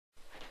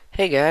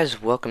Hey guys,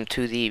 welcome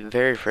to the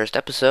very first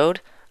episode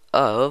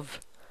of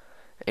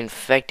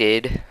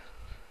infected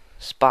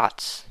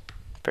spots,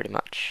 pretty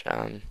much.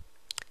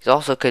 These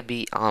also could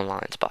be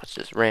online spots,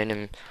 just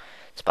random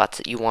spots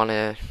that you want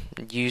to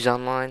use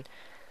online.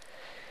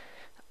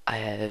 I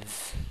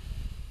have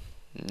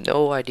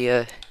no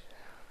idea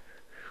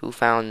who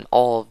found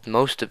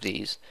most of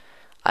these.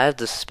 I have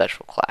this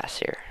special class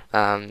here.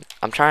 I'm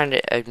trying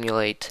to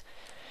emulate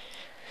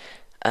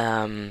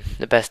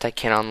the best I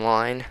can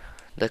online.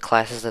 The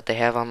classes that they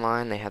have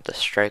online, they have the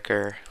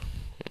striker,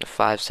 the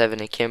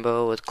 5-7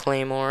 akimbo with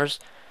claymores.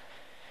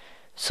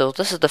 So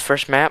this is the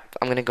first map.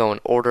 I'm going to go in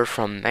order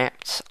from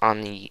maps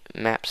on the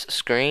maps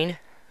screen,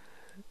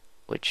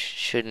 which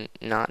should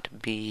not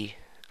be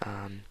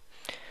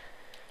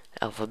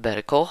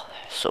alphabetical.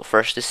 So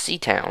first is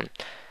Seatown.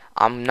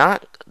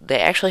 They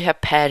actually have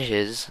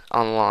patches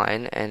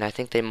online, and I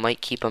think they might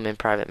keep them in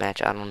private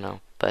match. I don't know.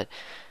 But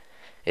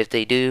if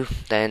they do,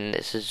 then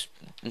this is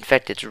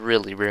Infected's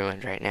really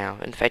ruined right now.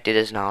 Infected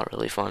is not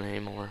really fun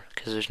anymore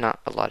because there's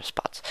not a lot of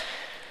spots.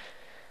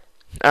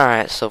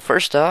 Alright, so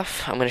first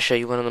off, I'm going to show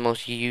you one of the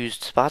most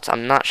used spots.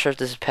 I'm not sure if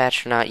this is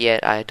patched or not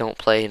yet. I don't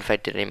play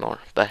Infected anymore.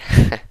 But,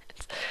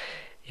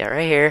 yeah,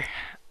 right here.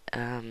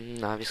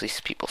 Obviously,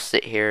 people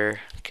sit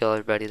here, kill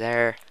everybody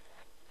there,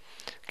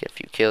 get a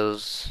few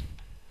kills,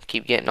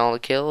 keep getting all the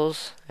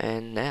kills,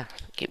 and, yeah,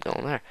 keep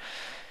going there.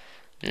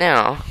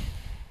 Now,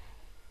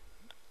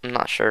 I'm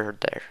not sure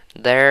there.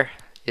 There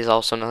is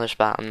also another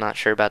spot. I'm not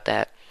sure about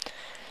that.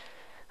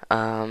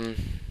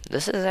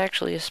 This is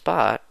actually a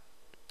spot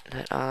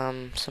that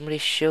somebody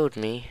showed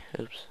me.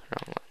 Oops,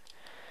 wrong one.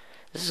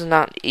 This is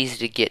not easy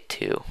to get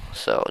to,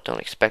 so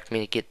don't expect me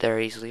to get there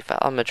easily.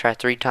 I'm gonna try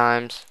 3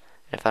 times,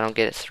 and if I don't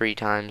get it 3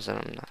 times, then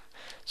I'm not.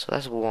 So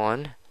that's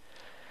one.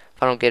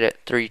 If I don't get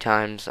it 3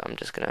 times, I'm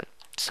just gonna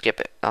skip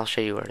it. I'll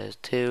show you where it is.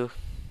 2.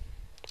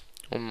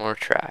 One more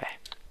try.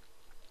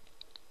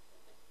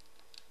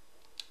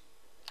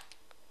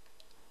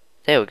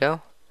 There we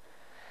go.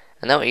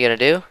 And then what you're gonna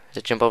do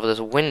is jump over this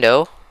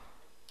window,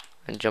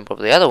 and jump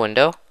over the other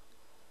window,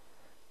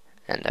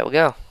 and there we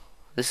go.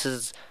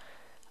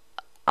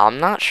 I'm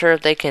not sure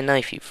if they can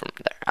knife you from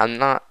there. I'm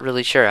not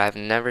really sure. I've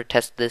never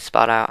tested this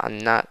spot out.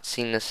 I've not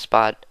seen this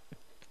spot.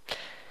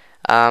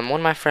 One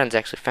of my friends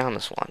actually found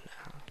this one.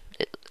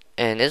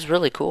 And it's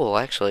really cool,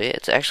 actually.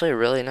 It's actually a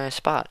really nice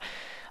spot.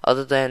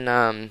 Other than,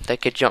 they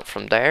could jump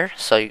from there.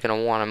 So you're going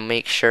to want to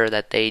make sure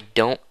that they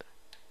don't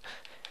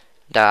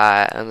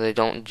die and they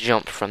don't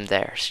jump from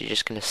there. So you're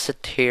just going to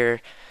sit here,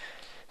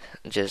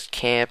 just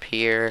camp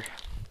here,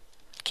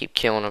 keep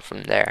killing them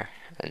from there.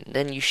 And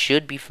then you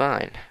should be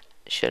fine.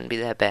 It shouldn't be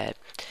that bad.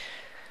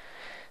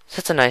 So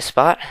that's a nice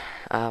spot.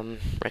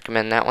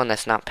 Recommend that one.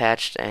 That's not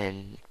patched,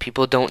 and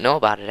people don't know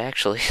about it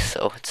actually.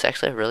 So it's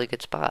actually a really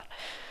good spot.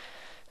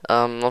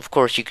 Of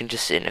course, you can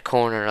just sit in a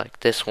corner like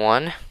this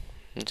one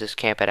and just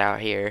camp it out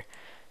here.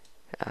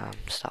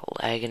 Stop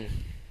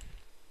lagging.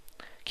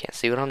 Can't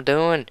see what I'm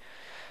doing.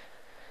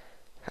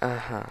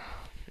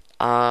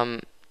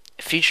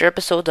 Future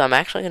episodes, I'm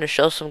actually going to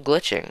show some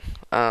glitching.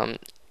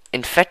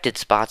 Infected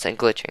spots and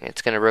glitching.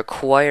 It's going to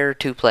require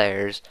 2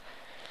 players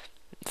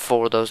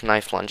for those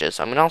knife lunges.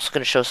 I'm also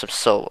going to show some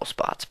solo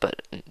spots,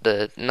 but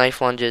the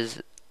knife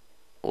lunges,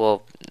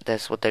 well,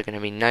 that's what they're going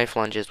to be, knife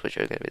lunges, which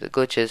are going to be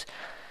the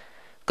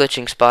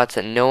glitching spots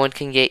that no one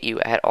can get you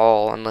at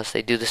all unless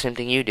they do the same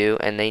thing you do,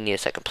 and they need a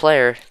second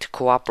player to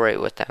cooperate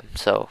with them,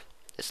 so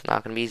it's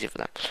not going to be easy for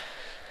them.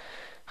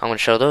 I'm going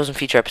to show those in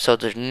future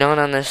episodes. There's none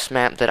on this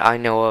map that I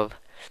know of.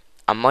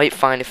 I might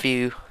find a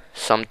few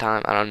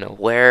sometime, I don't know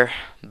where,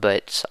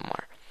 but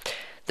somewhere.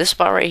 This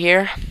spot right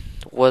here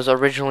was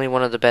originally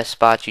one of the best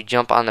spots. You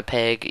jump on the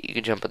peg, you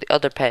can jump on the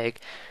other peg.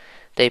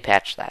 They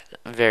patched that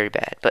very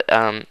bad, but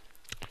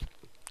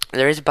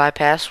there is a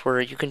bypass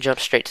where you can jump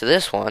straight to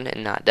this one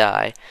and not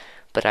die.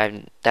 But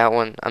that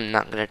one I'm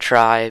not gonna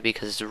try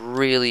because it's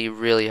really,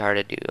 really hard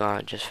to do.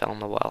 I just fell in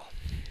the well.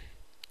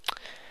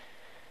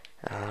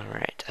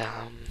 Alright,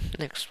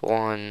 next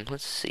one.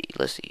 Let's see.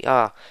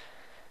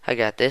 I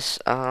got this.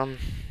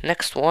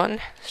 Next one,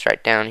 it's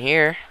right down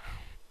here.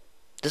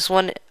 This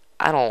one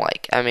I don't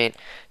like. I mean,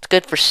 it's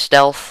good for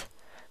stealth,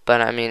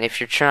 but I mean, if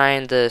you're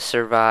trying to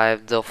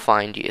survive, they'll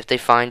find you. If they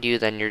find you,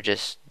 then you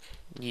just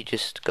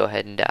go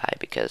ahead and die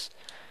because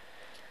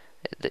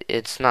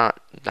it's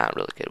not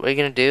really good. What you're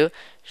gonna do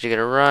is you're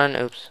gonna run.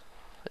 Oops,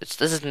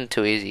 this isn't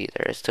too easy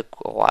either. It took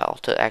a while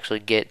to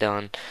actually get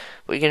done.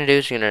 What you're gonna do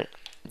is you're gonna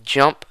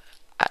jump.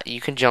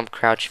 You can jump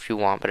crouch if you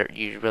want, but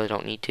you really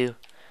don't need to.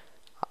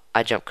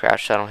 I jump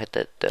crouch so I don't hit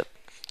the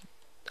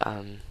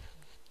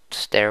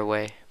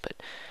stairway, but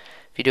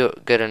if you do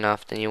it good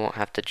enough, then you won't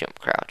have to jump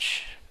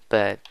crouch.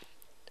 But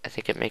I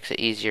think it makes it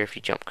easier if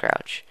you jump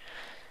crouch.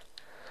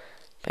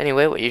 But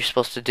anyway, what you're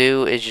supposed to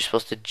do is you're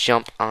supposed to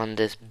jump on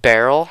this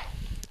barrel,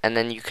 and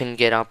then you can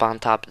get up on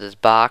top of this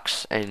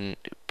box and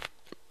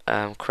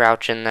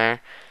crouch in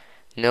there.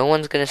 No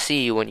one's gonna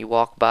see you when you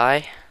walk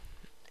by,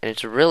 and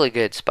it's a really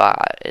good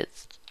spot.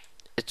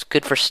 It's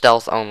good for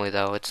stealth only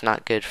though. It's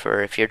not good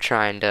for if you're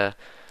trying to,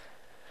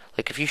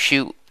 like, if you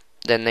shoot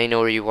then they know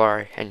where you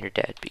are and you're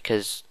dead,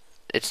 because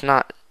it's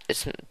not,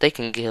 they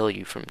can kill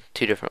you from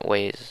 2 different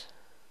ways.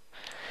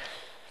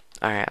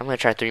 Alright, I'm gonna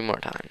try 3 more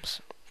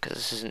times, because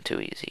this isn't too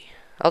easy.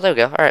 Oh, there we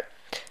go. Alright.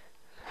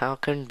 How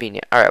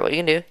convenient. Alright, what you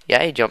can do,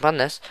 yeah, you jump on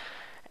this,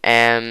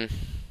 and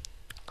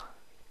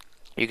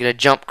you're gonna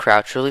jump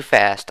crouch really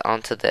fast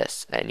onto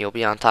this, and you'll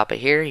be on top of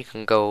here. You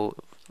can go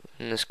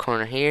in this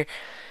corner here,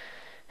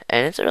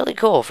 and it's really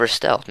cool for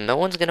stealth. No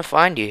one's gonna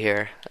find you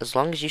here. As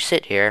long as you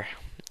sit here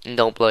and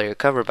don't blow your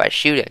cover by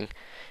shooting,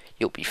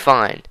 you'll be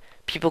fine.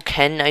 People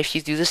can knife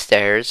you through the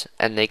stairs,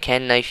 and they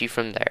can knife you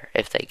from there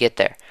if they get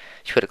there.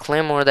 If you put a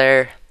claymore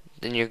there,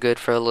 then you're good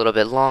for a little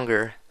bit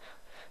longer.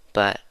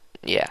 But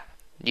yeah,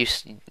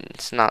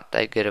 it's not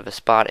that good of a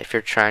spot if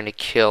you're trying to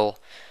kill.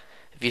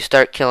 If you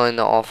start killing,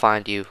 they'll all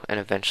find you, and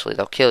eventually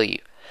they'll kill you.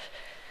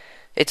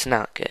 It's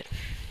not good.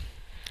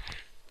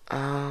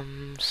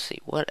 Let's see,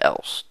 what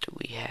else do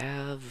we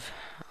have?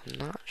 I'm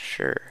not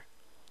sure.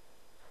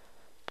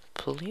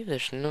 I believe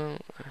there's no.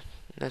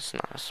 That's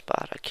not a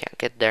spot. I can't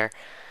get there.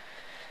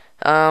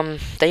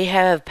 They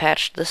have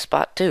patched this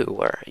spot too,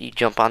 where you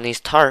jump on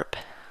these tarp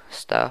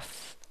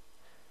stuff,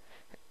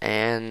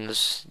 and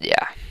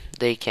yeah,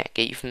 they can't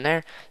get you from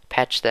there.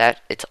 Patch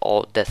that. It's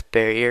all death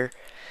barrier.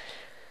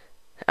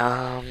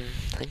 I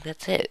think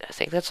that's it. I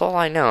think that's all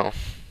I know,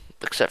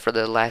 except for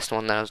the last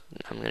one that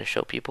I'm gonna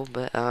show people.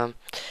 But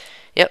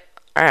yep.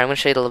 All right, I'm gonna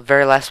show you the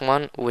very last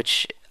one,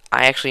 which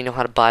I actually know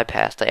how to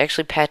bypass. I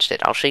actually patched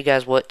it. I'll show you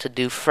guys what to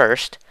do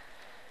first.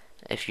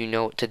 If you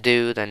know what to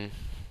do, then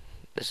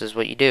this is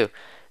what you do.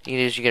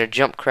 You're gonna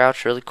jump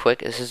crouch really quick.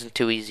 This isn't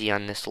too easy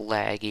on this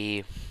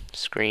laggy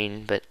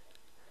screen, but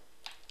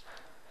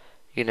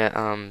you're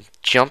gonna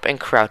jump and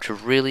crouch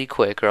really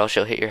quick, or else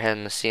you'll hit your head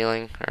on the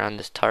ceiling or on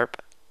this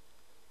tarp.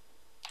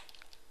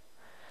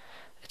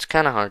 It's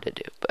kind of hard to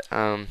do,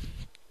 but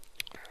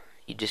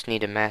you just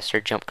need to master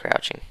jump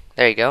crouching.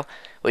 There you go.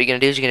 What you're gonna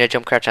do is you're gonna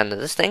jump crouch onto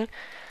this thing,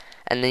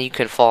 and then you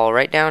can fall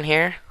right down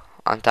here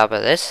on top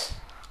of this.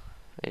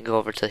 You go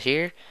over to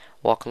here,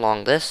 walk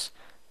along this,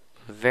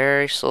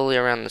 very slowly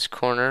around this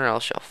corner, or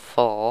else you'll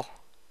fall.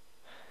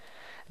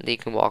 And then you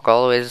can walk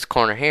all the way to this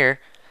corner here,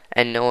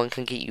 and no one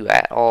can get you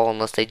at all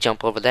unless they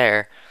jump over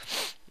there.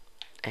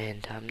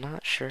 And I'm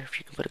not sure if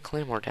you can put a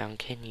claymore down.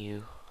 Can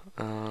you?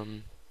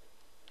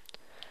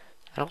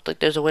 I don't think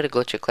there's a way to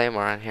glitch a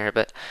claymore on here,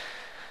 but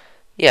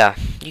yeah,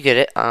 you get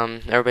it.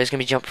 Everybody's gonna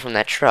be jumping from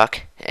that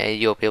truck, and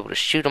you'll be able to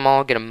shoot them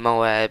all, get a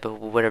Moab,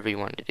 whatever you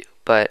want to do.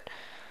 But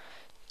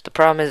the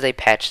problem is they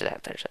patched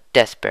that. There's a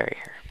death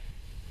barrier.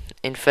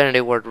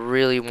 Infinity Ward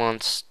really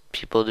wants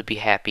people to be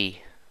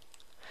happy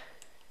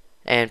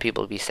and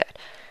people to be sad.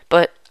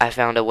 But I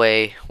found a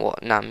way. Well,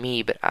 not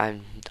me, but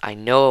I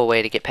know a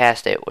way to get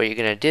past it. What you're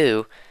gonna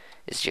do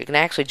is you're gonna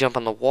actually jump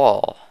on the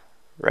wall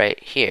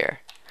right here.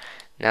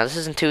 Now this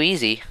isn't too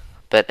easy,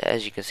 but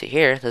as you can see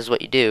here, this is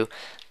what you do.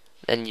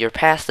 Then you're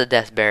past the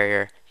death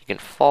barrier. You can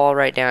fall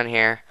right down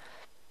here,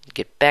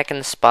 get back in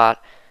the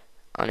spot,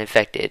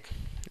 uninfected,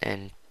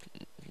 and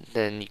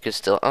then you can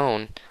still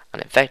own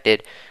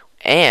uninfected.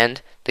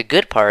 And the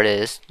good part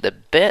is the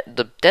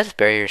death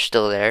barrier is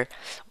still there,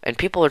 and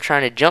people are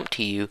trying to jump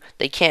to you.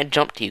 They can't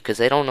jump to you because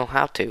they don't know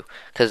how to,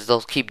 because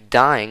they'll keep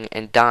dying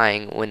and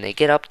dying when they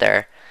get up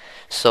there.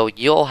 So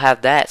you'll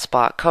have that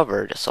spot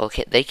covered, so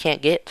they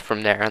can't get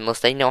from there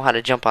unless they know how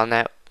to jump on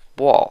that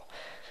wall.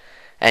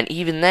 And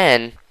even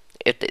then,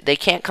 if they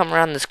can't come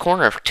around this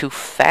corner too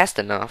fast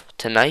enough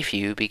to knife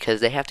you,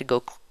 because they have to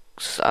go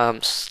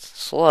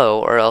slow,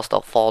 or else they'll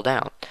fall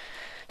down.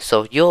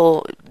 So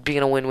you'll be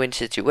in a win-win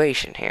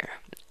situation here,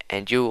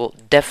 and you will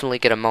definitely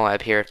get a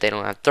Moab here if they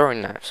don't have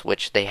throwing knives,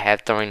 which they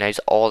have throwing knives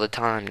all the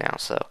time now.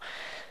 So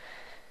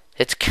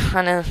it's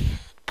kind of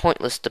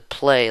pointless to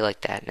play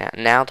like that now.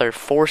 Now they're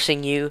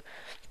forcing you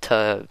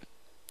to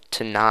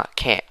not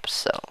camp,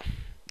 so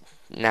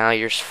now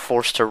you're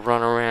forced to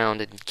run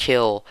around and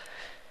kill,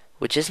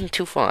 which isn't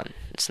too fun.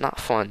 It's not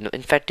fun. The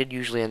infected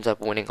usually ends up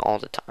winning all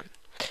the time.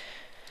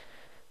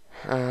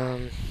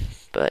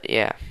 But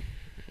yeah,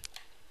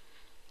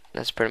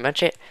 that's pretty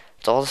much it.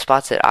 It's all the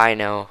spots that I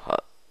know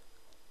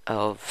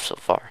of so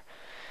far.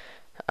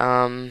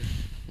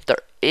 There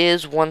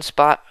is one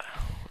spot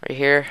right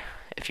here.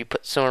 If you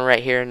put someone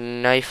right here,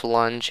 knife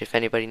lunge, if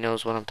anybody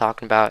knows what I'm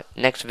talking about.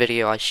 Next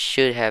video, I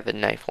should have a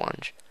knife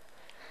lunge.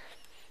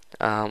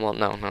 Well,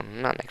 no,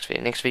 not next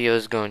video. Next video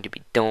is going to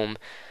be dome.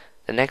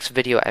 The next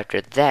video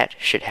after that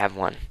should have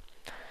one.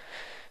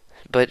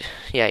 But,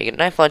 yeah, you get a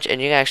knife lunge,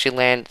 and you can actually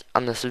land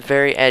on this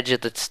very edge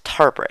of this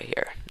tarp right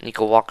here. You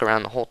can walk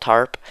around the whole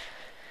tarp.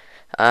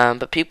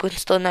 But people can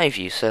still knife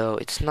you, so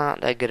it's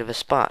not that good of a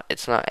spot.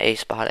 It's not a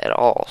spot at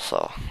all,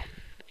 so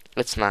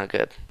it's not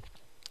good.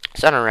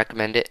 So I don't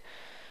recommend it.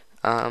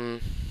 I'm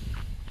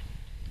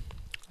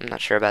not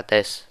sure about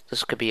this.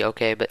 This could be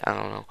okay, but I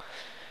don't know.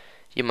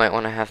 You might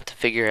want to have to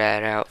figure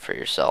that out for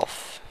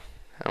yourself.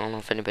 I don't know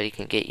if anybody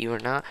can get you or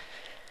not.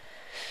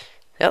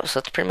 Yep, so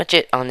that's pretty much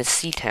it on this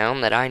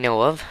Seatown that I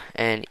know of.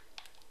 And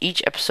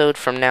each episode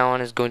from now on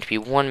is going to be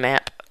one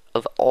map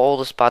of all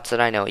the spots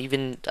that I know,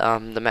 even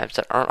the maps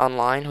that aren't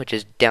online, which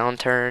is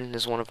Downturn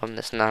is one of them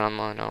that's not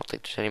online. I don't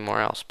think there's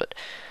anywhere else, but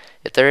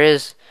if there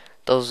is,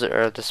 those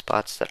are the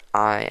spots that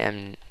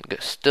I'm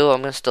gonna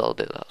still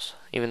do those,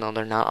 even though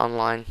they're not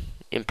online.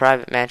 In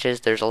private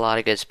matches, there's a lot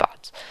of good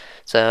spots.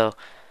 So,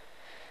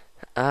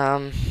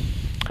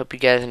 hope you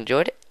guys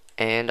enjoyed it,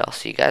 and I'll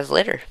see you guys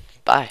later.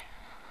 Bye.